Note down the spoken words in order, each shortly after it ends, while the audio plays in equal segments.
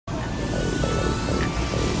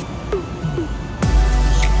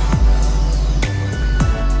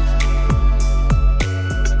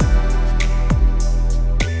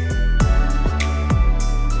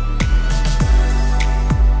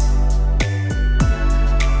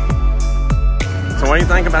do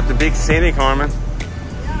you think about the big city, Carmen?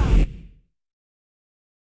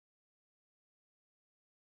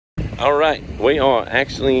 All right, we are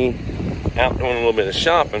actually out doing a little bit of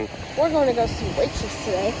shopping. We're going to go see Waitress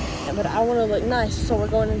today, but I want to look nice, so we're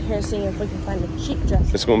going in here and seeing if we can find a cheap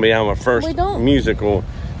dress. It's going to be our first musical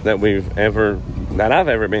that I've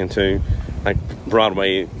ever been to, like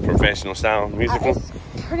Broadway professional style musical. It's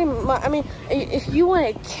pretty much, I mean, if you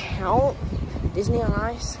want to count Disney on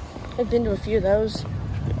Ice, I've been to a few of those.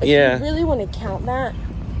 If you really want to count that,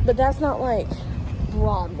 but that's not like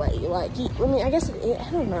Broadway. Like, I mean, I guess, I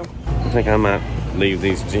don't know. I think I might leave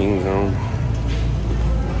these jeans on.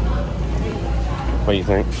 What do you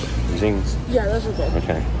think? Jeans? Yeah, those are good.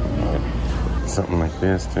 Okay. All right. Something like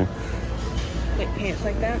this, too. Like pants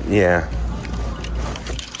like that? Yeah.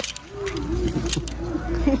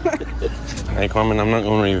 Hey, Carmen, I'm not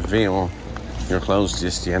going to reveal your clothes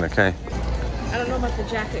just yet, okay? I don't know about the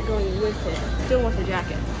jacket going with it. Still want the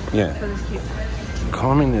jacket. Yeah. But it's cute.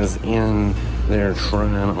 Carmen is in there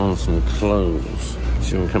trying on some clothes.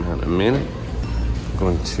 She will come out in a minute. I'm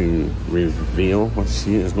going to reveal what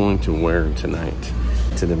she is going to wear tonight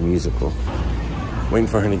to the musical. Waiting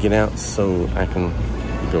for her to get out so I can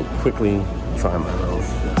go quickly try my own.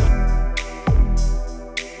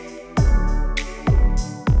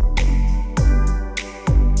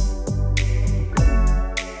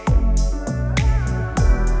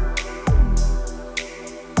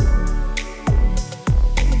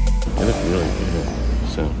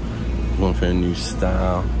 For a new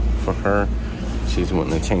style for her. She's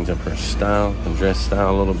wanting to change up her style and dress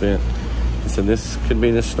style a little bit. So this could be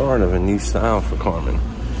the start of a new style for Carmen.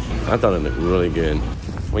 I thought it looked really good.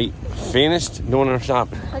 We finished doing our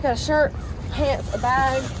shopping. I got a shirt, pants, a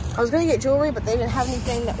bag. I was gonna get jewelry, but they didn't have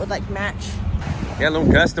anything that would like match. Got a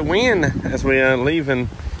little gust of wind as we leaving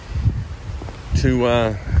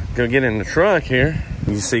to go get in the truck here.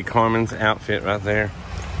 You see Carmen's outfit right there.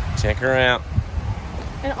 Check her out.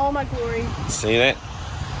 In all my glory. See that?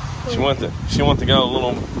 She want to go a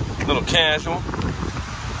little casual,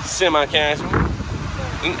 semi-casual,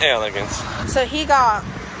 and elegance. So he's got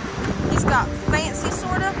fancy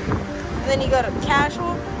sort of, and then you go to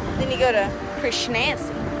casual, then you go to pretty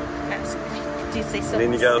schnancy. Do you say so?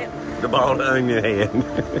 Then you go the ball on your head.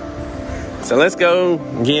 So let's go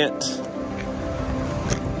get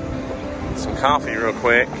some coffee real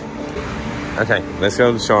quick. Okay, let's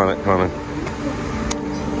go to Charlotte, Carmen.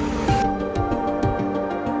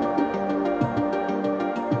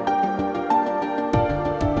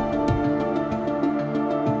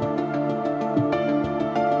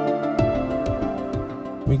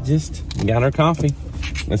 We just got our coffee.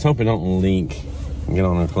 Let's hope it don't leak and get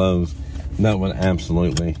on our clothes. That would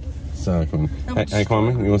absolutely suck. Hey,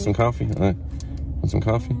 Carmen, you want some coffee? Want some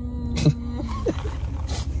coffee?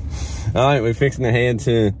 All right, we're fixing to head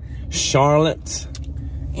to Charlotte,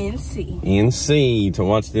 NC to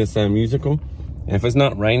watch this musical. And if it's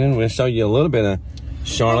not raining, we'll show you a little bit of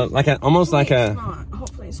Charlotte,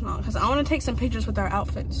 Hopefully it's not, because I want to take some pictures with our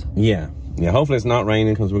outfits. Yeah, hopefully it's not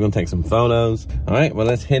raining because we're going to take some photos. All right, well,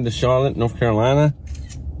 let's head to Charlotte, North Carolina.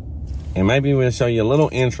 And maybe we'll show you a little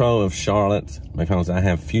intro of Charlotte because I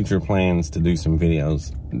have future plans to do some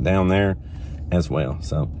videos down there as well.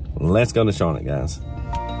 So let's go to Charlotte, guys.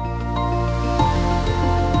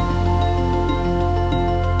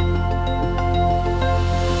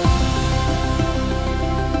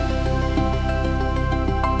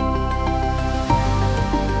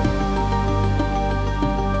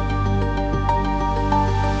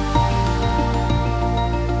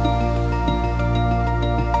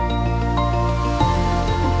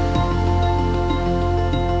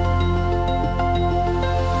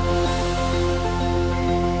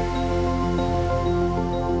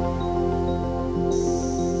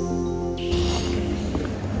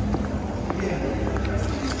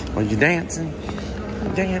 Are you dancing?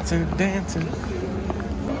 Dancing, dancing. So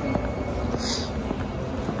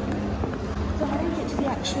how do you get to the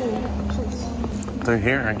actual place? Through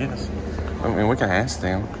here, I guess. I mean, we can ask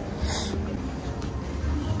them.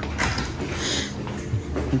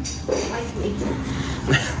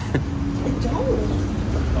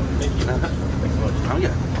 Oh,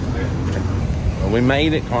 yeah. Well, we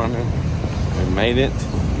made it, Carmen. We made it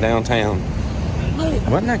downtown.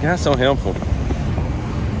 Wasn't that guy so helpful?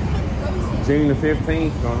 June the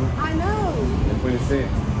 15th, Carmen. I know. The 26th.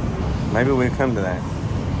 Maybe we'll come to that.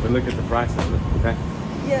 We'll look at the prices, okay?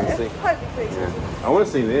 Yeah, it's perfect. Yeah. I want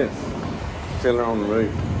to see this. Fiddler on the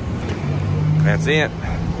Roof. That's it.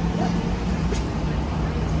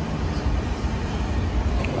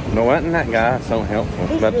 No, wasn't that guy so helpful?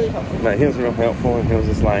 He's really helpful. But he was real helpful, and he was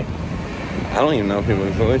just like, I don't even know if it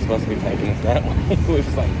was really supposed to be taking us that way. It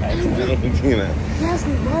was like accidental, you know. Yes,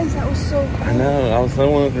 it was. That was so cool. I know. I was so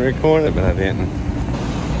wanted to record it, but I didn't.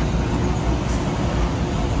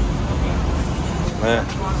 Man.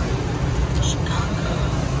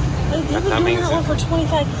 Like, they've been doing that one for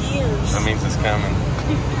 25 years. That means it's coming.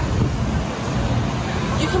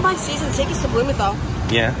 You can buy season tickets to Bloomington.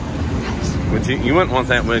 Yeah. Would you? You wouldn't want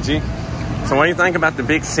that, would you? So what do you think about the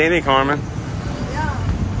big city, Carmen? Yeah.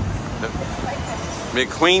 The big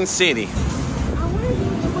Queen City. I wonder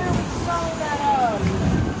where we saw that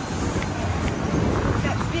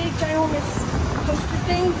big ginormous poster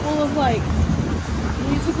thing full of like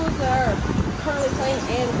musicals that are currently playing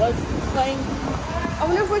and was playing. I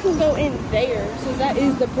wonder if we can go in there, since that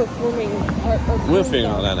is the performing art. We'll figure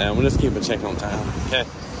all that out. We'll just keep a check on time. Okay.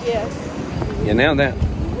 Yeah. Yeah. Now that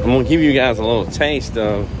I'm gonna give you guys a little taste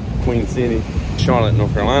of Queen City, Charlotte,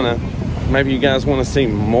 North Carolina. Maybe you guys want to see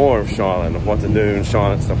more of Charlotte, of what to do in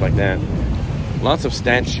Charlotte, stuff like that. Lots of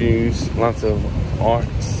statues, lots of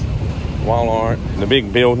arts, wall art, the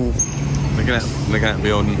big buildings. Look at that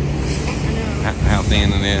building. How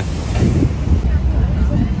thin it is.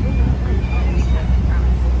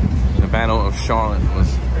 The Battle of Charlotte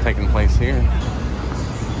was taking place here.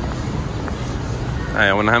 Hey,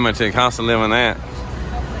 I wonder how much it costs to live in that.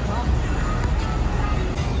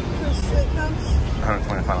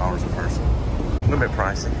 $125 a person. A little bit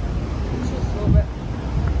pricey. Just a little bit.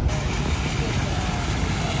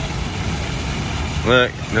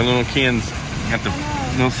 Look, the little kids got the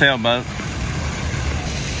little sailboat.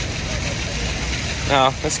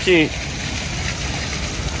 Oh, that's cute.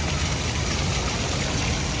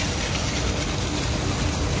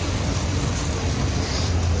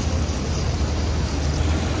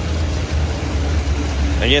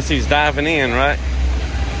 I guess he's diving in, right?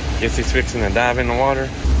 Guess he's fixing to dive in the water.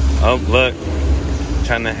 Oh, look.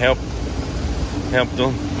 Trying to help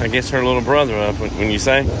them. I guess her little brother up, when you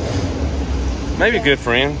say. Maybe a good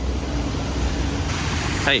friend.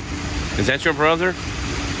 Hey, is that your brother?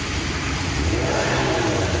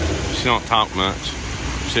 She don't talk much.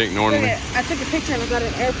 She ignored me. I took a picture and I got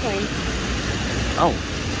an airplane. Oh,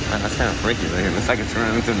 that's kind of freaky there. Looks like it's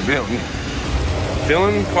running into the building.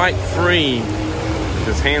 Feeling quite free.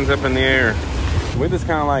 His hands up in the air. We're just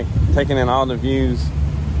kind of like taking in all the views.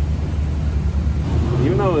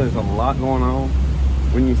 Even though there's a lot going on,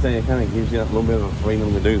 when you say it kind of gives you that little bit of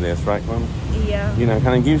freedom to do this, right, Clement? Yeah. You know,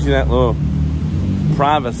 kind of gives you that little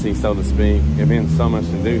privacy, so to speak. There being so much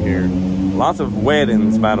to do here. Lots of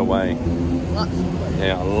weddings, by the way. Lots of weddings.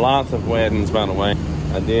 Yeah, lots of weddings, by the way.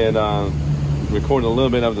 I did record a little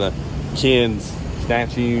bit of the kids'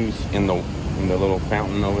 statues in the little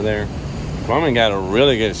fountain over there. Carmen got a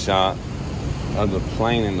really good shot of the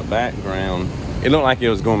plane in the background. It looked like it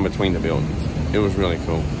was going between the buildings. It was really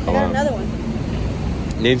cool. I got another one.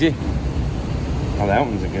 Did you? Oh, that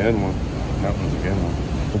one's a good one. That one's a good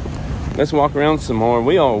one. Let's walk around some more.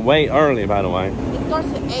 We are way early, by the way. It starts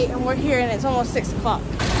at 8 and we're here and it's almost 6 o'clock.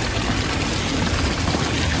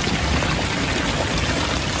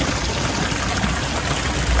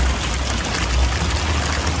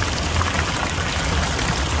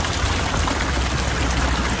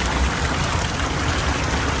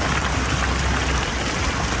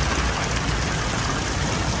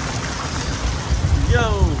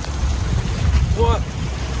 Yo, what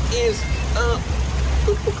is up?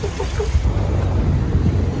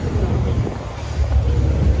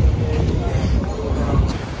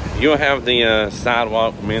 You'll have the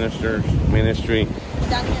sidewalk ministry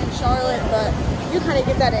Down here in Charlotte, but you kind of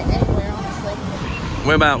get that at anywhere, honestly.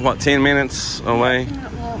 We're about, what, 10 minutes away?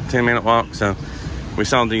 10-minute walk. So we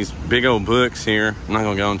saw these big old books here. I'm not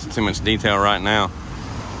going to go into too much detail right now.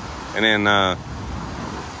 And then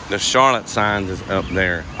the Charlotte signs is up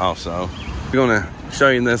there also. We're going to show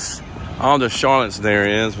you this, all the Charlottes there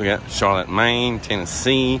is. We got Charlotte, Maine,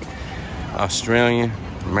 Tennessee, Australia,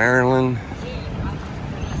 Maryland,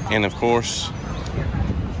 and of course,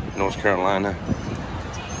 North Carolina,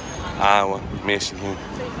 Iowa, Michigan.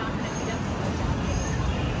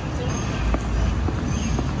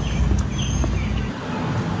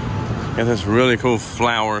 Got this really cool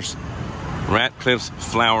flowers, Ratcliffe's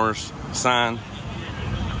Flowers sign.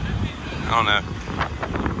 I don't know.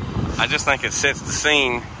 I just think it sets the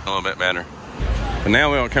scene a little bit better. But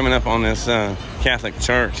now we are coming up on this Catholic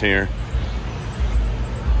church here.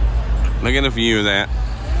 Look at the view of that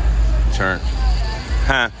church.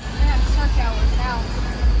 Huh? They have church hours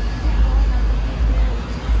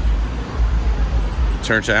now.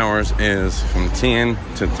 Church hours is from 10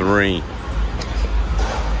 to 3.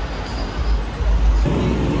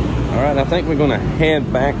 All right, I think we're gonna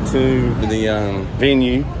head back to the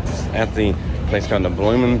venue. at the place called the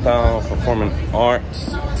Blumenthal Performing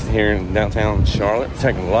Arts here in downtown Charlotte.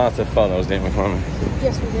 Taking lots of photos, didn't we, Carmen?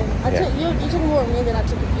 Yes, we did. You took more of me than I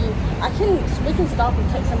took of you. We can stop and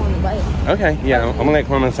take some on the way. Okay, yeah, I'm gonna let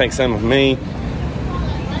Carmen take some of me.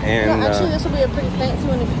 And no, actually, this will be a pretty fancy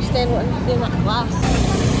one if you stand in that glass.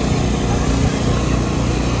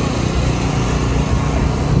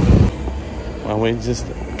 Well, we just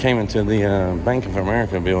came into the Bank of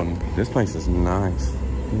America building. This place is nice.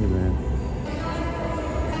 Look at that.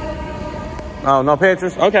 Oh, no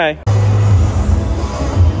pictures? Okay.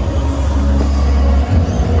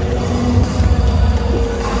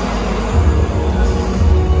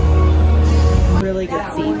 Really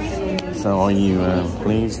good seats. So are you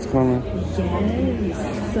pleased, Carmen?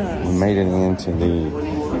 Yes. We made it into the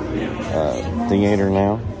theater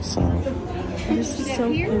now, so. This is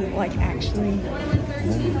so cool, like actually.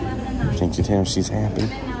 Can't you tell she's happy?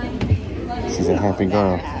 She's a happy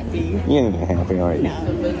girl. Happy. You ain't happy, are you? No.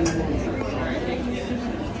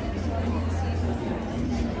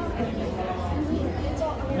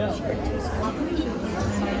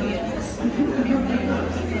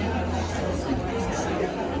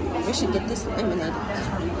 We should get this laminated.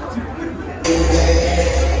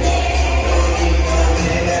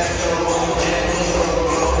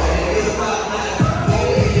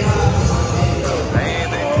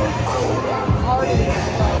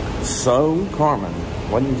 So, Carmen,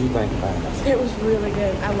 what did you think about it? It was really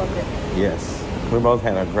good. I loved it. Yes, we both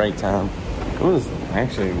had a great time. It was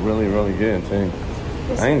actually really, really good too.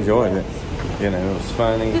 I enjoyed it. You know, it was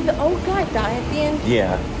funny. Did the old guy die at the end?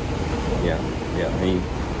 Yeah. He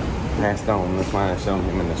passed on. That's why I showed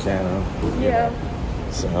him in the shadow. Yeah.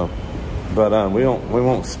 So, but we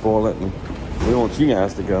won't spoil it. And we want you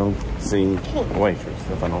guys to go see Waitress.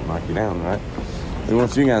 If I don't knock you down, right? We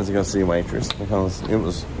want you guys to go see Waitress because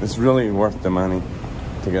it's really worth the money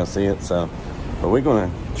to go see it. So, but we're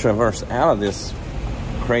gonna traverse out of this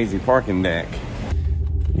crazy parking deck.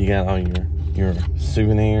 You got all your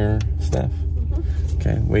souvenir stuff.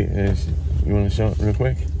 Okay, wait. You want to show it real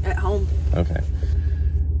quick? At home. Okay.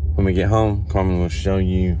 When we get home, Carmen will show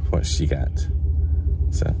you what she got.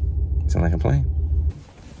 So, sound like a plan?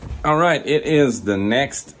 All right, it is the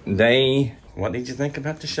next day. What did you think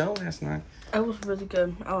about the show last night? It was really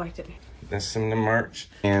good. I liked it. That's some of the merch.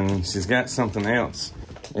 And she's got something else.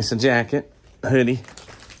 It's a jacket, a hoodie.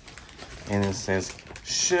 And it says,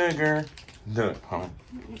 sugar. Do it, Carmen.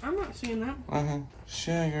 I'm not seeing that.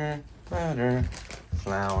 Sugar, butter,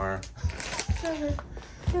 flour. Sugar,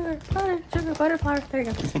 butter, flour. There you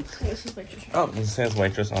go. This is Waitress. Oh, it says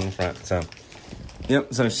Waitress on the front. So,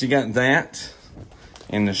 yep. So she got that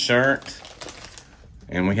and the shirt.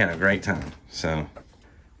 And we had a great time. So,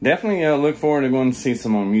 definitely look forward to going to see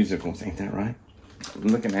some more musicals. Ain't that right?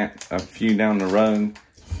 Looking at a few down the road.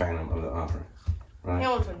 Phantom of the Opera. Right?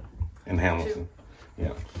 Hamilton. And Hamilton.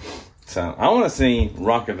 Yeah. So, I want to see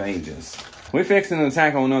Rock of Ages. We're fixing to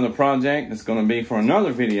tackle another project that's going to be for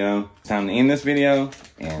another video. It's time to end this video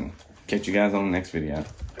and catch you guys on the next video.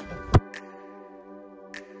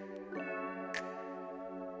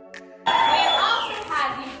 We've also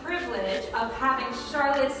had the privilege of having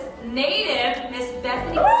Charlotte's native Miss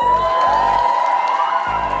Bethany.